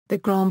The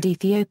Grand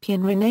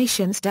Ethiopian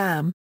Renaissance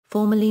Dam,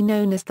 formerly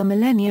known as the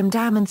Millennium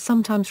Dam and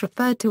sometimes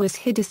referred to as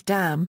Hidase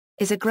Dam,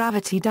 is a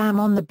gravity dam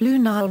on the Blue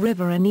Nile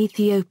River in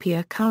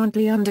Ethiopia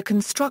currently under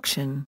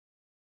construction.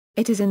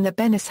 It is in the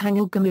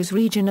Benishangul-Gumuz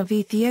Region of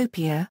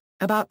Ethiopia,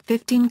 about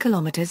 15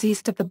 kilometers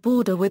east of the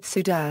border with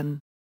Sudan.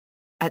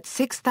 At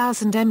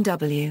 6,000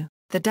 MW,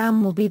 the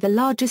dam will be the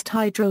largest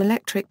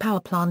hydroelectric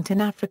power plant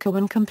in Africa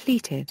when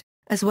completed,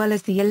 as well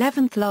as the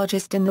 11th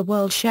largest in the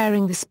world,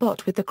 sharing the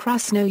spot with the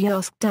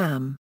Krasnoyarsk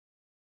Dam.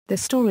 The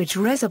storage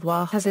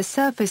reservoir has a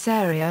surface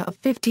area of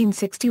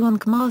 1561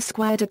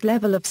 km² at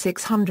level of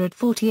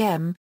 640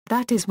 m,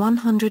 that is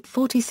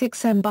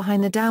 146 m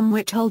behind the dam,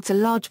 which holds a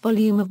large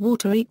volume of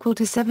water equal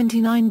to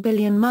 79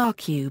 billion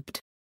m³.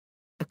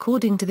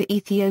 According to the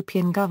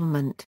Ethiopian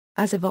government,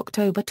 as of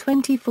October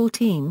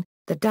 2014,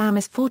 the dam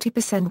is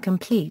 40%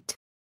 complete.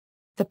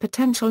 The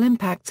potential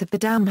impacts of the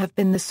dam have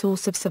been the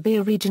source of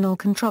severe regional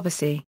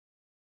controversy.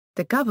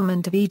 The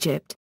government of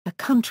Egypt, a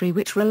country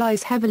which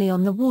relies heavily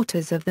on the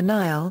waters of the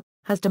Nile,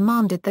 has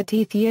demanded that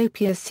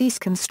Ethiopia cease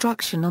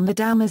construction on the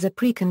dam as a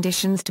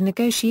preconditions to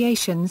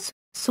negotiations,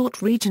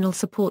 sought regional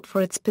support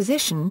for its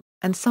position,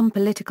 and some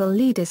political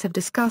leaders have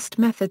discussed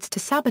methods to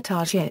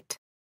sabotage it.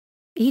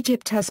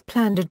 Egypt has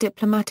planned a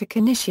diplomatic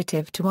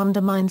initiative to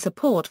undermine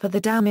support for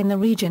the dam in the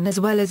region as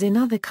well as in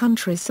other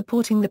countries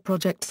supporting the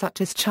project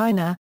such as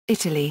China,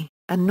 Italy,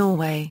 and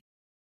Norway.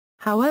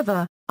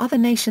 However, other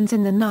nations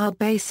in the Nile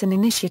Basin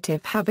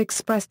Initiative have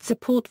expressed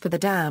support for the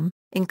dam,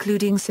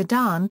 including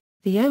Sudan,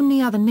 the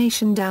only other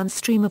nation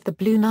downstream of the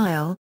Blue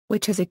Nile,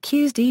 which has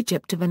accused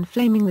Egypt of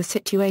inflaming the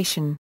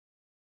situation.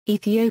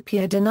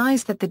 Ethiopia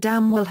denies that the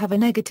dam will have a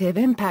negative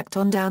impact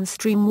on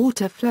downstream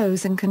water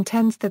flows and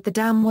contends that the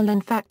dam will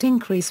in fact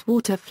increase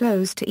water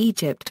flows to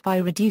Egypt by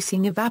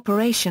reducing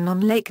evaporation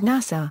on Lake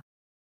Nasser.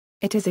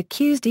 It has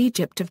accused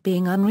Egypt of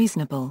being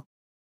unreasonable.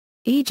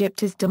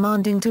 Egypt is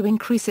demanding to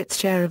increase its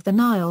share of the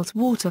Nile's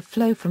water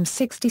flow from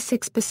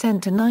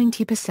 66% to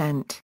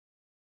 90%.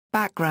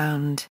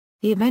 Background: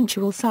 the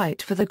eventual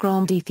site for the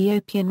Grand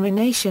Ethiopian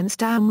Renaissance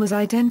Dam was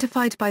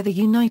identified by the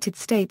United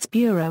States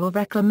Bureau of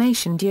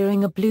Reclamation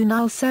during a Blue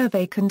Nile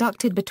survey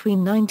conducted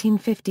between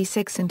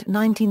 1956 and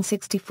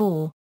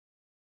 1964.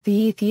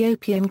 The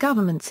Ethiopian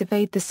government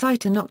surveyed the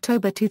site in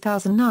October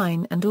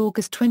 2009 and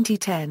August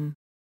 2010.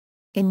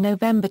 In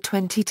November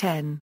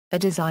 2010, a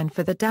design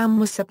for the dam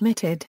was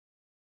submitted.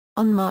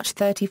 On March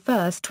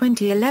 31,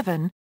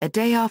 2011, a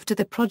day after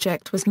the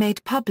project was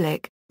made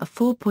public, a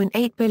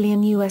 $4.8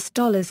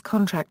 billion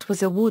contract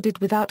was awarded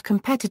without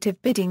competitive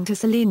bidding to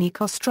Seleni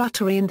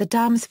Kostrutari, and the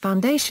dam's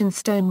foundation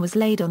stone was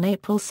laid on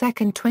April 2,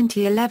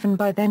 2011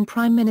 by then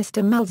Prime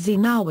Minister Meles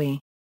Zenawi.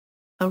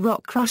 A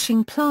rock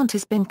crushing plant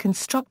has been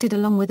constructed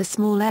along with a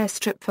small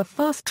airstrip for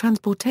fast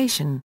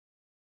transportation.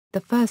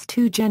 The first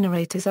two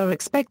generators are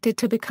expected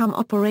to become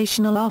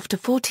operational after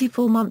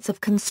 44 months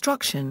of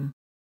construction.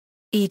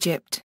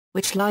 Egypt,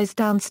 which lies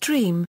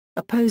downstream,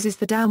 opposes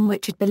the dam,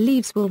 which it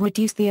believes will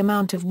reduce the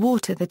amount of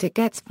water that it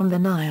gets from the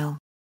Nile.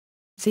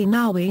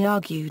 Zenawi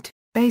argued,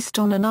 based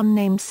on an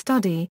unnamed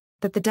study,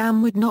 that the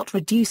dam would not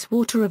reduce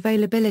water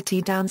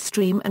availability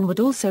downstream and would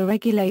also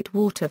regulate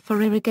water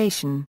for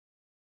irrigation.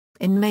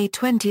 In May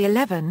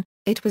 2011,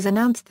 it was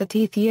announced that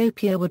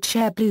Ethiopia would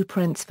share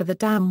blueprints for the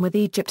dam with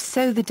Egypt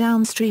so the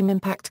downstream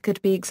impact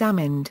could be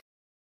examined.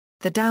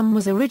 The dam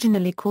was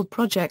originally called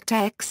Project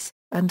X,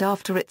 and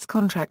after its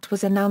contract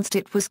was announced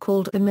it was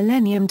called the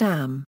Millennium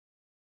Dam.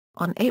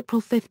 On April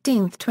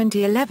 15,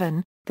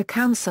 2011, the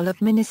Council of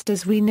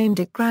Ministers renamed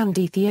it Grand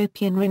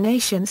Ethiopian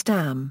Renaissance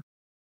Dam.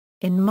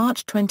 In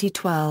March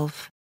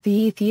 2012,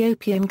 the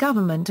Ethiopian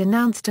government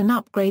announced an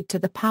upgrade to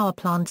the power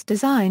plant's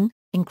design,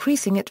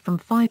 increasing it from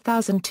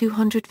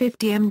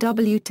 5,250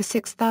 MW to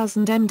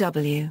 6,000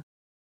 MW.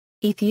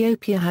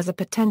 Ethiopia has a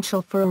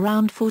potential for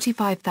around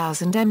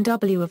 45,000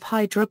 MW of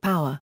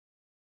hydropower.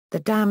 The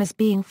dam is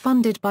being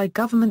funded by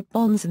government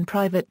bonds and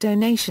private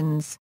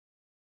donations.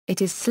 It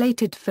is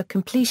slated for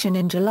completion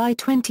in July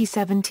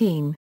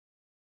 2017.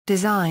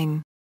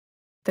 Design: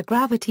 the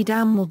gravity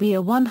dam will be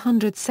a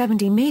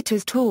 170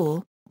 meters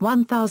tall,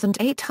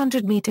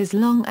 1,800 meters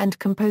long and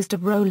composed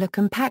of roller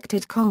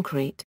compacted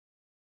concrete.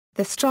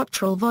 The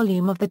structural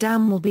volume of the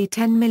dam will be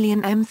 10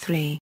 million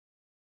m3.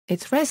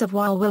 Its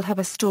reservoir will have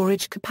a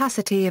storage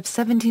capacity of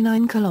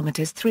 79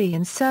 km 3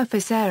 and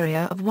surface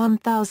area of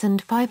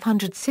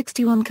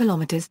 1,561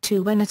 km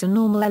 2 when at a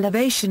normal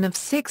elevation of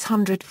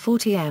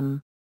 640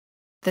 m.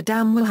 The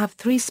dam will have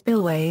 3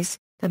 spillways.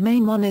 The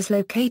main one is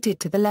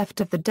located to the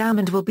left of the dam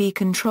and will be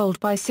controlled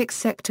by 6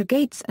 sector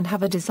gates and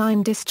have a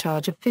design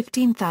discharge of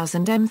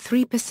 15,000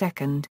 m3 per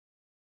second.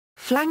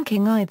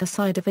 Flanking either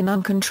side of an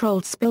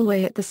uncontrolled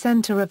spillway at the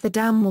center of the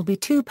dam will be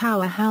 2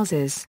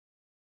 powerhouses.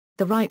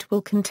 The right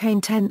will contain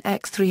 10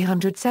 x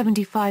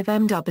 375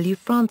 MW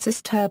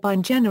Francis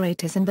turbine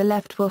generators and the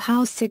left will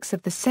house 6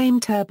 of the same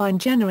turbine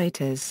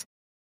generators.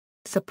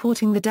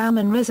 Supporting the dam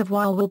and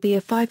reservoir will be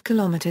a 5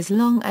 km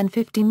long and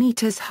 50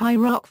 meters high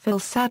rockfill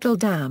saddle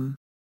dam.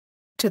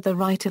 To the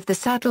right of the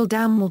saddle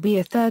dam will be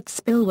a third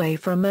spillway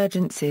for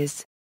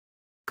emergencies.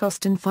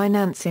 Cost and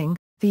financing: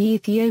 The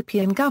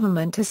Ethiopian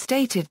government has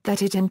stated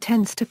that it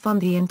intends to fund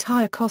the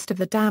entire cost of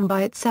the dam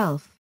by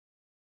itself.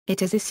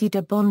 It has issued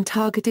a bond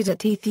targeted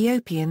at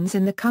Ethiopians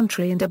in the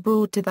country and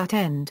abroad to that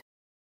end.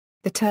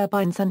 The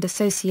turbines and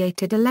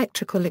associated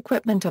electrical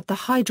equipment of the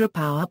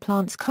hydropower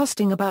plants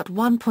costing about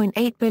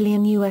 $1.8 billion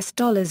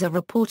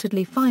are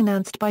reportedly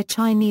financed by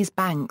Chinese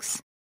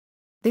banks.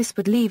 This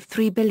would leave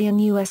 $3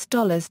 billion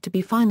to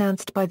be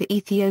financed by the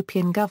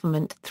Ethiopian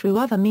government through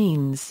other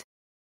means.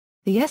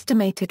 The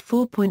estimated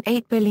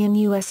 $4.8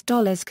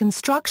 billion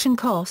construction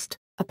cost,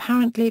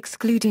 apparently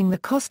excluding the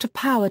cost of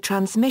power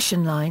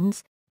transmission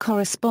lines,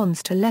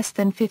 corresponds to less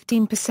than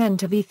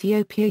 15% of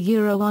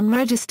Ethiopia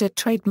unregistered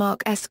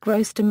trademark's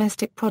gross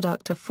domestic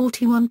product of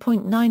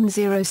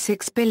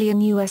 $41.906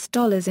 billion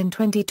in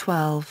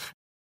 2012.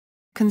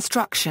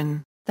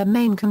 Construction. The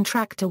main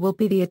contractor will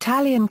be the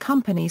Italian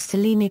company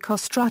Salini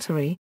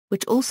Costruttori,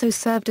 which also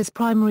served as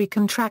primary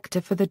contractor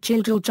for the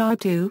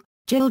Gilgil-Gibe 2,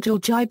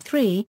 Gilgil-Gibe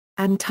 3,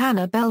 and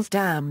Tanner Bells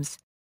dams.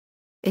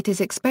 It is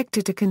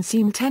expected to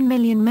consume 10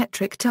 million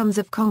metric tons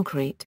of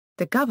concrete.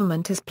 The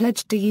government has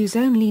pledged to use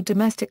only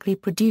domestically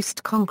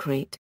produced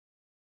concrete.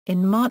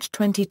 In March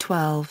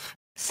 2012,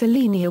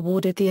 Salini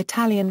awarded the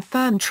Italian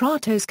firm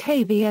Tratos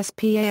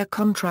KVSPA a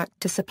contract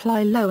to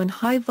supply low and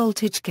high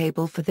voltage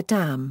cable for the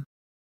dam.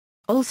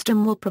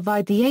 Alstom will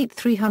provide the 8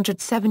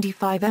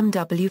 375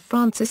 MW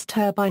Francis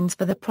turbines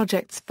for the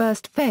project's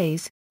first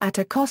phase, at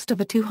a cost of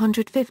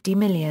 $250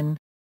 million.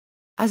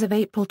 As of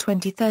April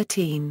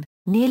 2013,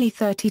 nearly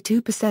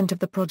 32% of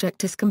the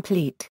project is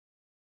complete.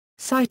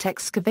 Site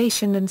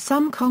excavation and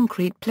some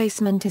concrete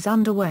placement is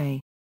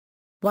underway.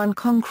 One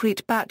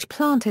concrete batch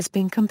plant has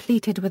been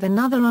completed with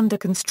another under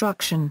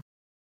construction.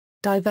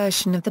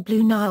 Diversion of the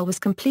Blue Nile was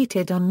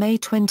completed on May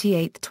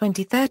 28,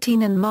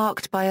 2013 and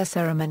marked by a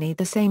ceremony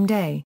the same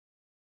day.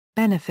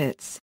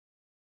 Benefits.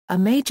 A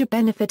major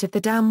benefit of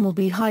the dam will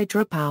be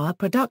hydropower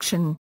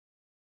production.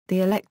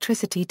 The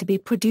electricity to be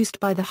produced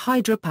by the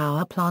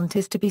hydropower plant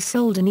is to be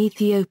sold in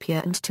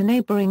Ethiopia and to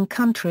neighboring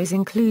countries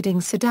including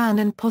Sudan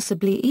and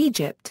possibly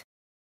Egypt.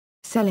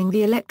 Selling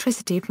the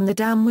electricity from the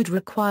dam would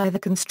require the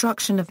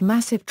construction of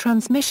massive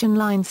transmission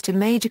lines to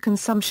major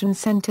consumption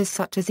centers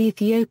such as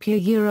Ethiopia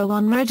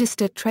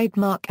unregistered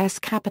trademark's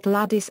capital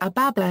Addis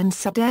Ababa and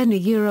Sudan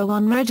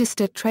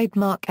unregistered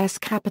trademark's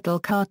capital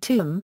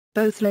Khartoum,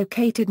 both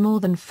located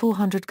more than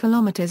 400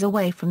 kilometers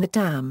away from the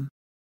dam.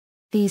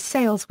 These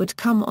sales would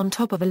come on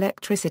top of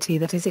electricity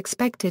that is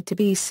expected to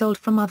be sold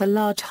from other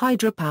large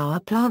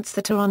hydropower plants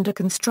that are under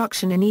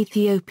construction in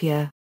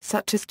Ethiopia,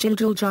 such as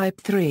Gilgil-Gibe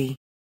 3.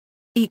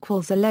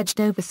 Alleged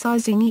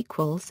oversizing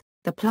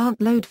the plant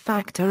load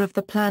factor of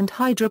the planned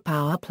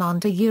hydropower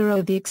plant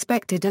the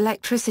expected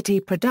electricity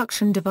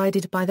production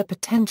divided by the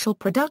potential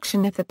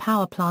production if the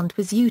power plant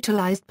was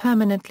utilized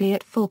permanently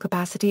at full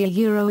capacity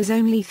is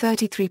only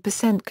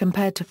 33%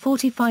 compared to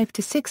 45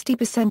 to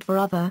 60% for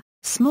other,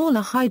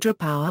 smaller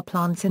hydropower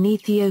plants in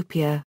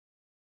Ethiopia.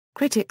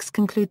 Critics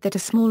conclude that a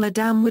smaller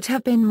dam would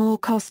have been more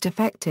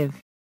cost-effective.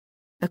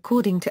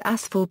 According to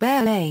Asfar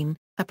Berlane,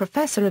 a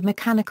professor of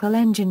mechanical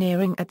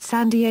engineering at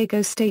San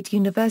Diego State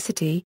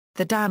University,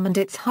 the dam and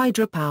its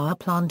hydropower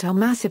plant are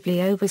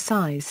massively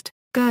oversized.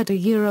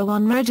 GERDA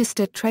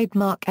unregistered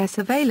trademark's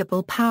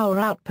available power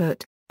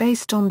output,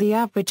 based on the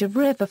average of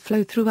river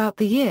flow throughout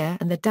the year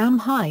and the dam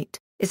height,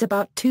 is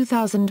about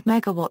 2,000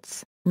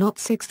 megawatts, not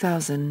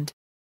 6,000.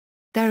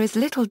 There is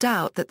little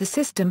doubt that the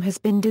system has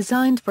been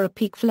designed for a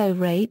peak flow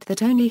rate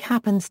that only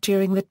happens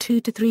during the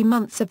 2 to 3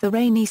 months of the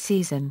rainy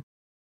season.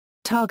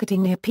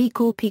 Targeting near peak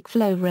or peak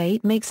flow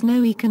rate makes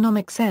no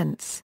economic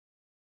sense.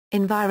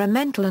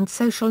 Environmental and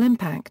social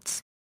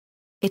impacts.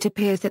 It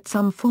appears that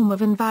some form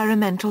of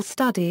environmental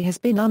study has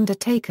been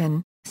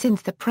undertaken,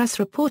 since the press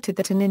reported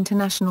that an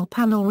international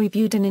panel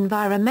reviewed an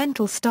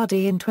environmental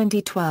study in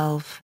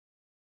 2012.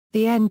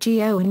 The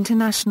NGO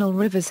International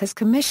Rivers has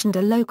commissioned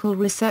a local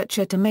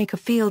researcher to make a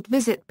field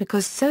visit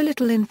because so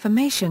little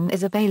information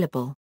is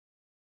available.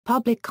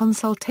 Public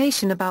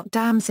consultation about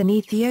dams in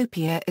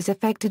Ethiopia is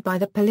affected by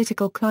the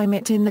political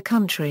climate in the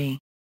country.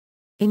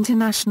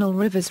 International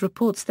Rivers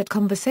reports that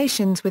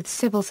conversations with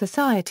civil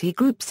society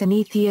groups in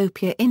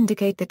Ethiopia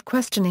indicate that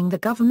questioning the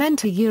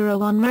governmental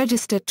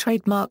unregistered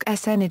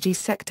trademark's energy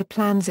sector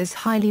plans is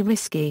highly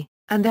risky,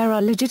 and there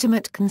are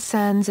legitimate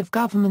concerns of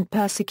government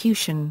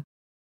persecution.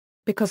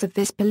 Because of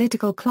this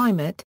political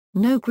climate,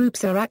 no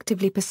groups are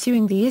actively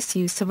pursuing the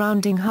issues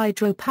surrounding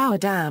hydropower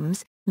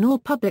dams, nor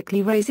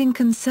publicly raising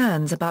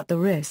concerns about the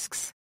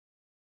risks.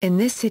 In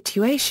this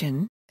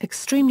situation,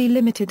 extremely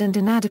limited and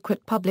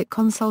inadequate public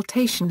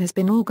consultation has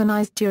been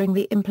organized during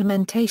the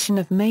implementation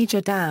of major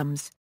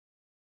dams.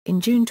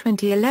 In June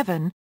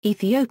 2011,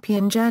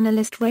 Ethiopian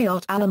journalist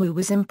Rayot Alamu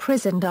was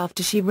imprisoned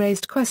after she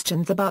raised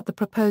questions about the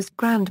proposed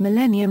Grand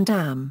Millennium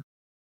Dam.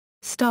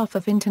 Staff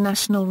of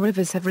International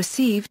Rivers have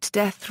received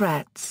death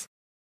threats.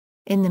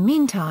 In the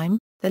meantime,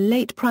 the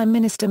late Prime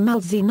Minister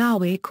Meles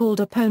Zenawi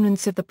called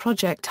opponents of the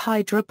project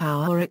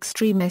hydropower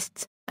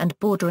extremists, and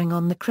bordering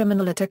on the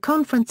criminal at a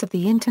conference of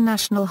the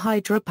International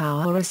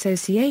Hydropower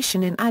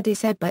Association in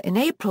Addis Ababa in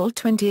April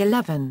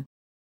 2011.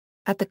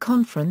 At the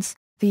conference,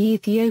 the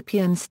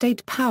Ethiopian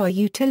state power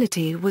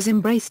utility was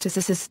embraced as a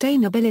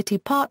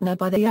sustainability partner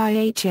by the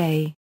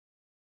IHA.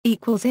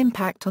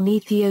 Impact on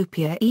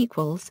Ethiopia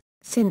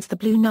since the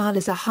Blue Nile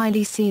is a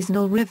highly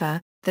seasonal river,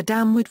 the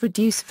dam would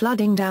reduce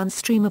flooding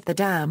downstream of the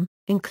dam,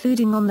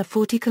 including on the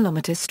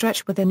 40-kilometer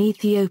stretch within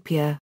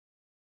Ethiopia.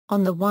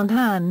 On the one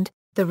hand,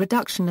 the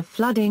reduction of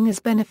flooding is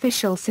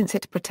beneficial since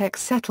it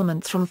protects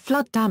settlements from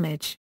flood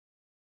damage.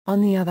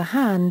 On the other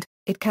hand,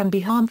 it can be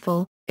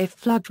harmful if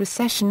flood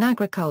recession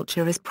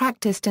agriculture is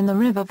practiced in the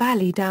river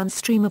valley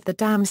downstream of the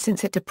dam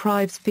since it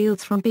deprives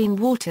fields from being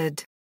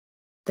watered.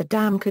 The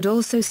dam could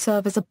also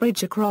serve as a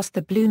bridge across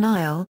the Blue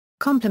Nile,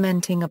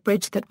 complementing a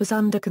bridge that was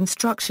under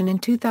construction in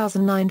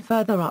 2009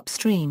 further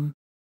upstream.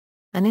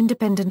 An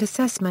independent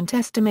assessment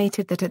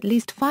estimated that at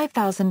least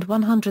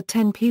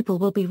 5,110 people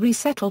will be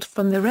resettled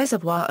from the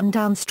reservoir and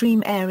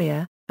downstream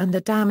area, and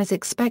the dam is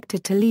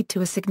expected to lead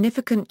to a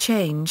significant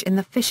change in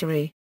the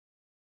fishery.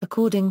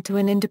 According to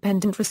an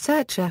independent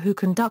researcher who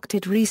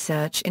conducted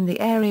research in the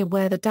area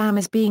where the dam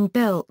is being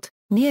built,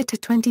 near to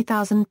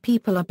 20,000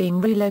 people are being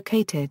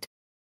relocated.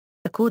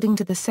 According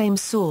to the same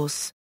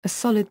source, a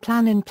solid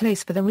plan in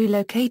place for the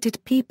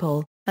relocated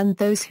people, and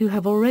those who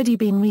have already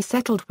been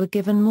resettled were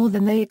given more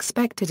than they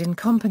expected in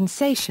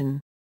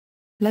compensation.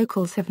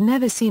 Locals have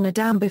never seen a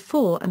dam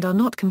before and are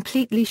not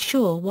completely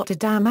sure what a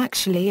dam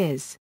actually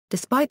is,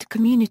 despite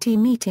community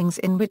meetings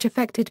in which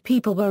affected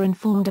people were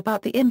informed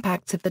about the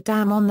impacts of the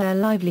dam on their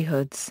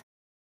livelihoods.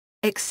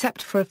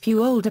 Except for a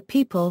few older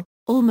people,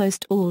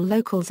 almost all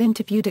locals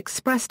interviewed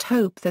expressed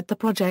hope that the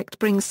project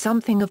brings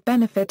something of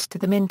benefit to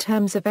them in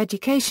terms of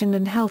education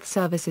and health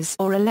services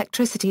or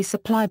electricity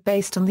supply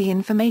based on the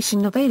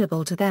information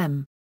available to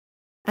them.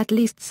 At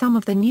least some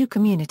of the new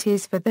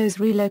communities for those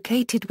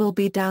relocated will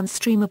be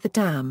downstream of the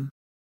dam.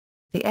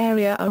 The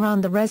area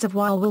around the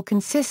reservoir will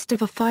consist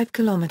of a 5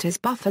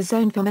 km buffer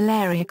zone for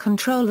malaria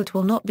control that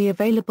will not be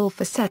available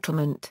for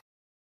settlement.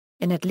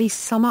 In at least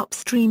some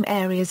upstream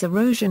areas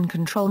erosion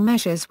control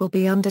measures will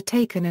be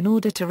undertaken in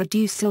order to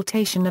reduce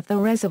siltation of the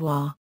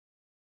reservoir.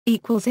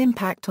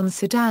 Impact on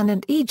Sudan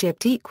and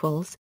Egypt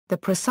the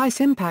precise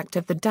impact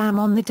of the dam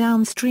on the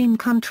downstream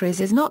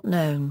countries is not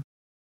known.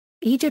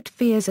 Egypt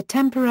fears a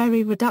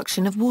temporary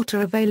reduction of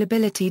water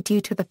availability due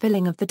to the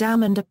filling of the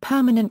dam and a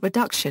permanent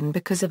reduction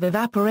because of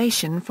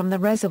evaporation from the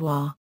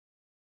reservoir.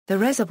 The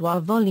reservoir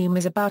volume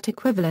is about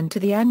equivalent to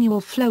the annual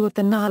flow of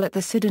the Nile at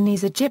the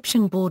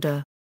Sudanese-Egyptian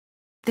border.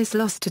 This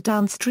loss to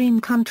downstream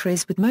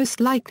countries would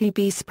most likely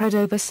be spread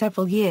over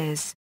several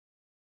years.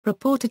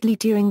 Reportedly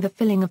during the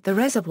filling of the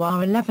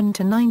reservoir 11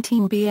 to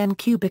 19 bn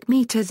cubic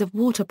meters of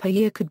water per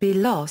year could be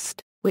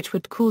lost, which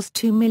would cause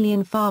 2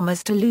 million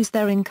farmers to lose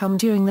their income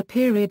during the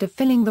period of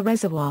filling the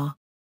reservoir.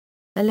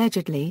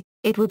 Allegedly,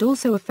 it would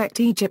also affect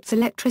Egypt's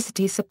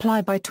electricity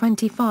supply by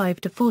 25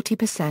 to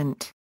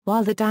 40%,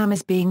 while the dam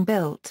is being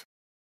built.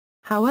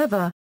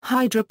 However,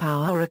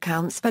 hydropower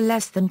accounts for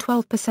less than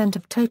 12%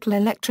 of total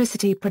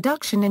electricity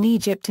production in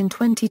Egypt in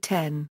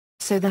 2010,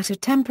 so that a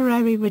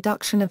temporary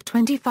reduction of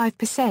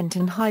 25%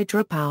 in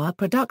hydropower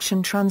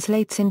production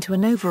translates into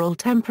an overall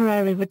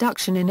temporary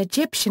reduction in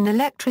Egyptian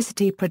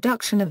electricity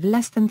production of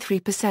less than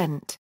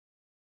 3%.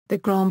 The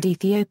Grand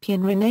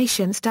Ethiopian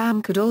Renaissance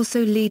Dam could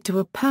also lead to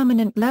a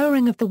permanent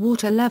lowering of the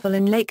water level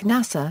in Lake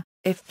Nasser,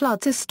 if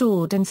floods are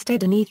stored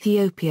instead in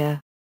Ethiopia.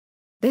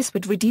 This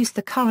would reduce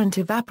the current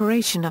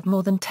evaporation of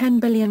more than 10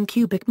 billion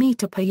cubic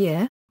meter per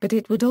year, but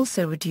it would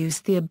also reduce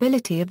the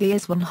ability of the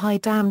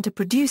Hidase Dam to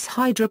produce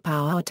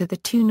hydropower to the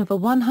tune of a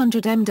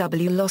 100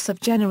 MW loss of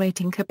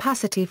generating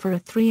capacity for a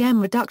 3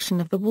 reduction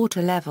of the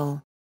water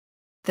level.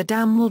 The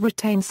dam will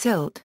retain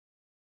silt.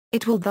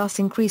 It will thus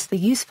increase the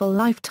useful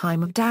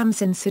lifetime of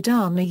dams in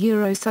Sudan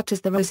such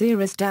as the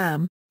Hidase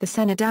Dam, the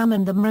Sena Dam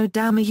and the Mro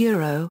Dam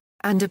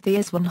and of the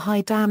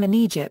Hidase Dam in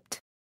Egypt.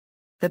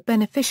 The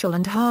beneficial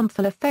and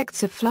harmful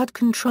effects of flood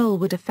control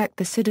would affect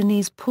the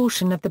Sudanese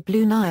portion of the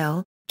Blue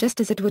Nile, just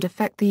as it would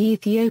affect the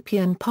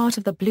Ethiopian part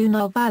of the Blue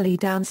Nile Valley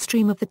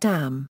downstream of the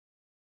dam.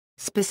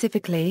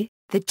 Specifically,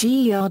 the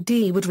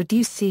GERD would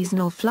reduce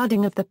seasonal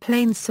flooding of the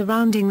plains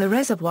surrounding the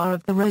reservoir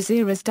of the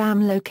Hidase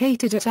Dam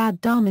located at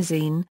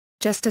Ad-Damazin,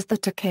 just as the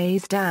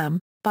Hidase Dam,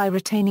 by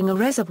retaining a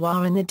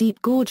reservoir in the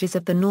deep gorges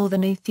of the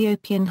northern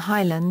Ethiopian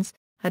highlands,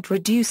 had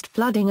reduced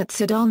flooding at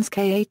Sudan's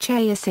Khashm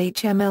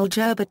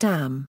Jerba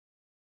Dam.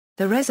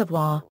 The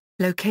reservoir,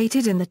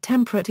 located in the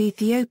temperate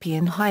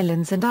Ethiopian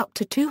highlands and up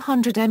to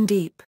 200 m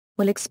deep,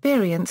 will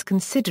experience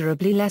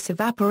considerably less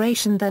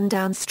evaporation than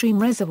downstream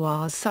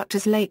reservoirs such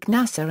as Lake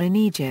Nasser in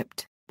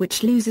Egypt,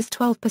 which loses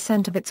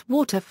 12% of its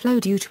water flow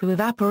due to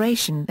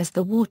evaporation as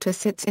the water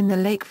sits in the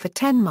lake for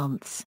 10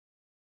 months.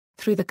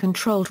 Through the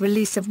controlled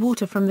release of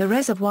water from the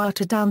reservoir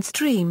to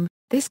downstream,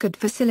 this could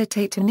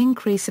facilitate an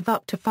increase of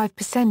up to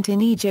 5%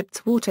 in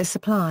Egypt's water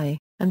supply,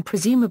 and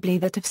presumably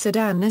that of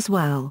Sudan as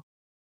well.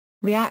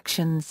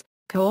 Reactions,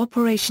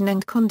 cooperation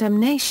and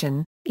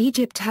condemnation.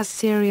 Egypt has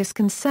serious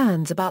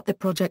concerns about the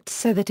project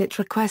so that it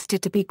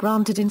requested to be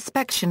granted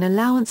inspection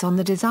allowance on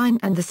the design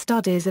and the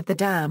studies of the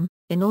dam,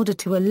 in order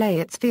to allay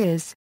its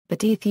fears,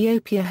 but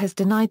Ethiopia has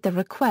denied the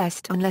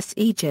request unless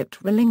Egypt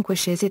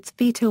relinquishes its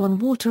veto on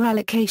water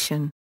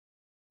allocation.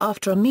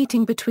 After a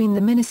meeting between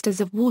the Ministers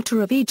of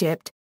Water of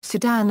Egypt,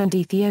 Sudan and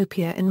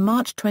Ethiopia in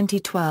March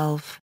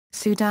 2012,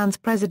 Sudan's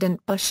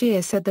President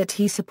Bashir said that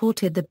he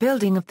supported the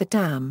building of the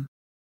dam.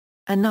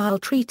 A Nile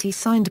Treaty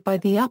signed by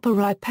the Upper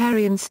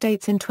Riparian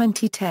states in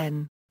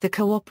 2010, the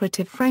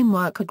Cooperative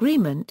Framework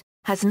Agreement,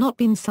 has not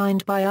been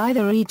signed by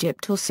either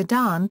Egypt or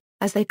Sudan,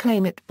 as they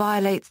claim it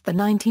violates the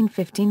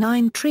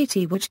 1959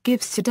 treaty which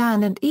gives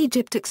Sudan and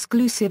Egypt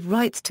exclusive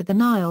rights to the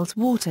Nile's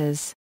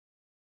waters.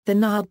 The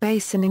Nile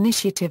Basin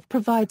Initiative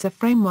provides a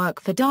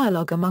framework for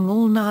dialogue among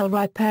all Nile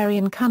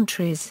riparian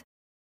countries.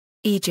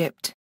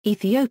 Egypt,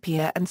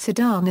 Ethiopia and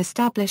Sudan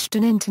established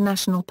an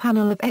international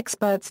panel of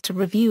experts to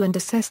review and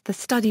assess the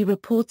study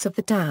reports of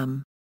the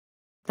dam.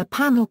 The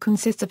panel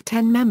consists of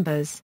 10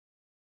 members.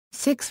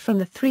 6 from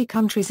the 3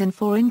 countries and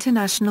 4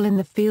 international in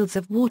the fields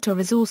of water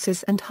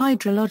resources and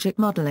hydrologic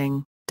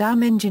modeling,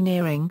 dam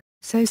engineering,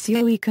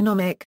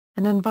 socio-economic,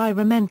 and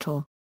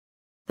environmental.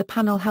 The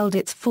panel held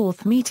its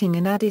 4th meeting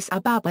in Addis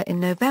Ababa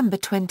in November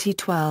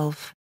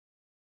 2012.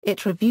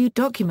 It reviewed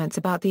documents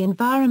about the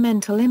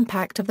environmental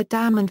impact of the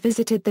dam and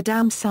visited the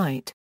dam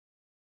site.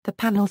 The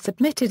panel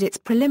submitted its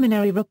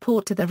preliminary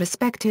report to the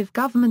respective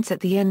governments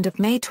at the end of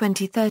May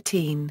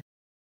 2013.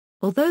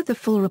 Although the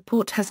full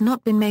report has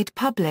not been made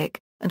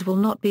public, and will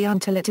not be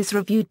until it is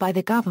reviewed by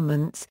the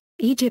governments,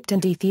 Egypt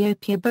and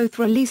Ethiopia both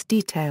released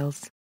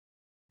details.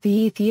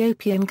 The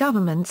Ethiopian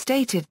government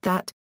stated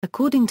that,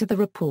 according to the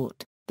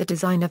report, the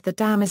design of the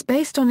dam is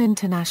based on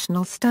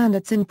international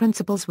standards and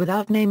principles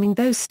without naming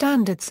those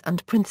standards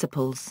and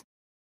principles.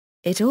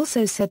 It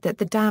also said that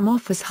the dam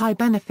offers high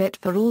benefit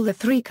for all the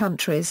 3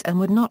 countries and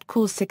would not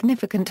cause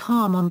significant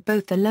harm on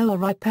both the lower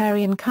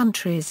riparian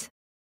countries.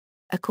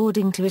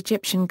 According to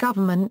Egyptian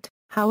government,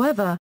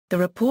 however, the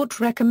report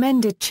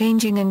recommended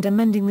changing and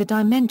amending the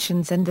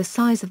dimensions and the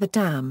size of the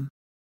dam.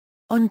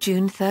 On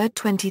June 3,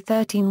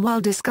 2013,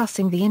 while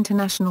discussing the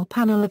International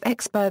Panel of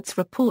Experts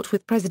report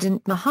with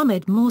President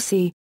Mohamed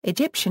Morsi,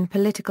 Egyptian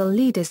political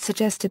leaders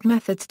suggested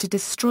methods to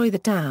destroy the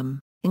dam,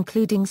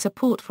 including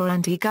support for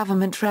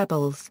anti-government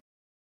rebels.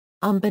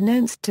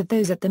 Unbeknownst to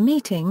those at the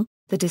meeting,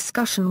 the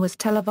discussion was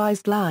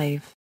televised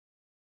live.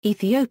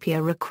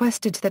 Ethiopia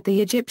requested that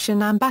the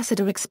Egyptian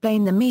ambassador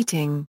explain the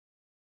meeting.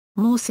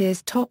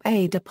 Morsi's top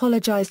aide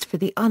apologized for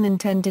the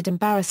unintended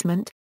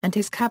embarrassment, and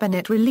his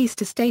cabinet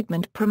released a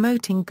statement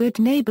promoting good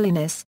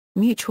neighborliness,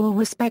 mutual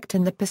respect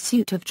and the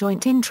pursuit of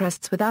joint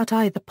interests without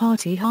either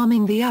party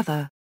harming the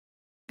other.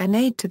 An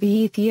aide to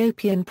the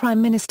Ethiopian Prime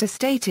Minister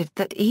stated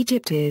that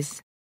Egypt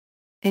is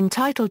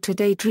entitled to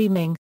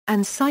daydreaming,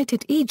 and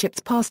cited Egypt's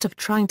past of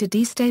trying to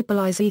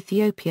destabilize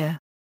Ethiopia.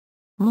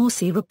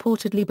 Morsi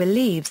reportedly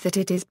believes that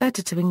it is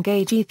better to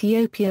engage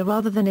Ethiopia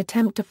rather than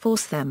attempt to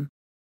force them.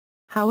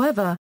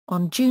 However,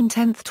 on June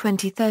 10,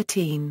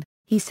 2013,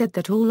 he said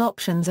that all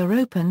options are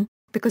open,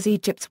 because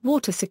Egypt's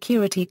water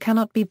security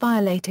cannot be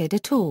violated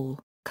at all,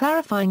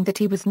 clarifying that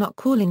he was not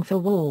calling for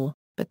war,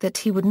 but that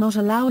he would not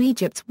allow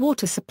Egypt's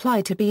water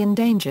supply to be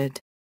endangered.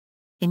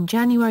 In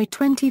January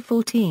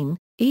 2014,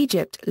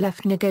 Egypt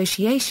left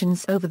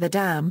negotiations over the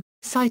dam,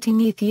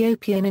 citing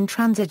Ethiopian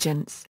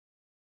intransigence.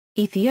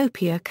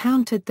 Ethiopia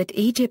countered that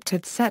Egypt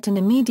had set an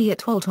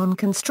immediate halt on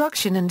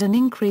construction and an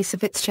increase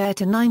of its share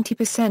to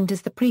 90%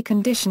 as the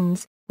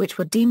preconditions, which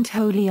were deemed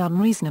wholly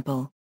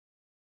unreasonable.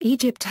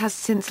 Egypt has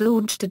since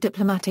launched a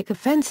diplomatic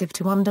offensive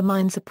to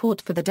undermine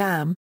support for the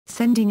dam,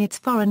 sending its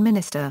foreign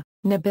minister,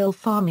 Nabil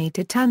Fahmy,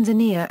 to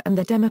Tanzania and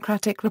the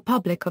Democratic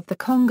Republic of the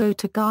Congo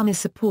to garner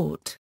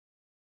support.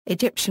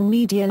 Egyptian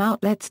media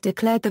outlets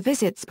declared the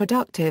visits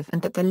productive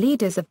and that the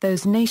leaders of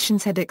those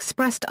nations had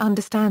expressed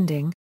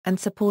understanding and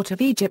support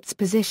of Egypt's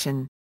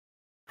position.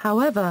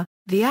 However,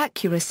 the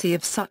accuracy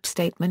of such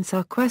statements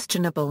are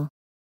questionable.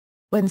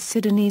 When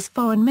Sudanese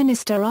Foreign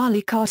Minister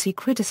Ali Kati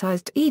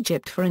criticized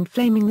Egypt for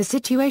inflaming the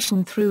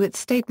situation through its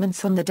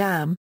statements on the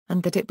dam,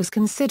 and that it was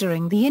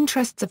considering the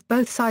interests of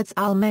both sides,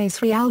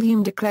 Al-Masri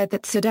Al-Yum declared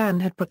that Sudan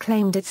had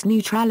proclaimed its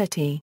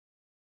neutrality.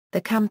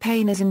 The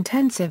campaign is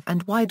intensive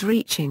and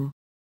wide-reaching.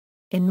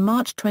 In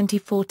March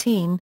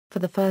 2014, for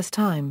the first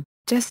time,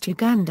 just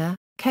Uganda,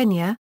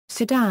 Kenya,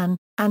 Sudan,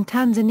 and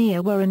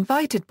Tanzania were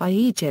invited by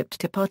Egypt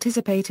to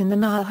participate in the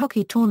Nile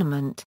hockey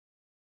tournament.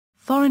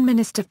 Foreign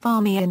Minister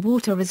Fahmy and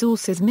Water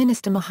Resources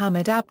Minister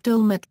Mohamed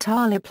Abdul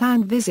Muttala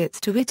planned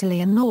visits to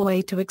Italy and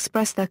Norway to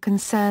express their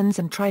concerns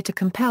and try to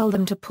compel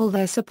them to pull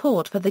their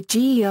support for the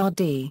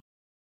GERD.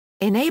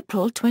 In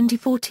April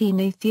 2014,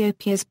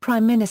 Ethiopia's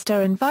Prime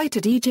Minister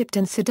invited Egypt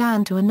and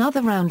Sudan to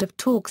another round of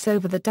talks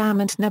over the dam,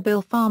 and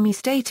Nabil Fahmy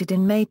stated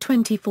in May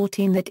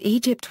 2014 that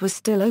Egypt was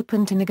still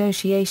open to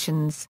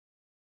negotiations.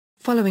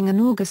 Following an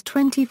August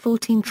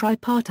 2014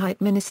 tripartite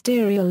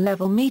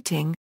ministerial-level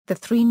meeting, the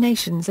 3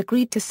 nations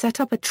agreed to set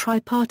up a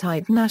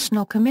tripartite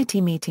national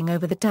committee meeting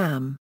over the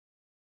dam.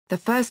 The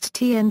first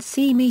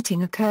TNC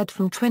meeting occurred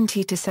from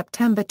 20 to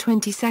September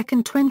 22,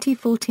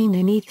 2014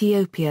 in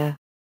Ethiopia.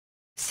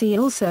 See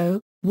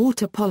also,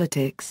 Water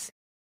politics.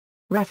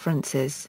 References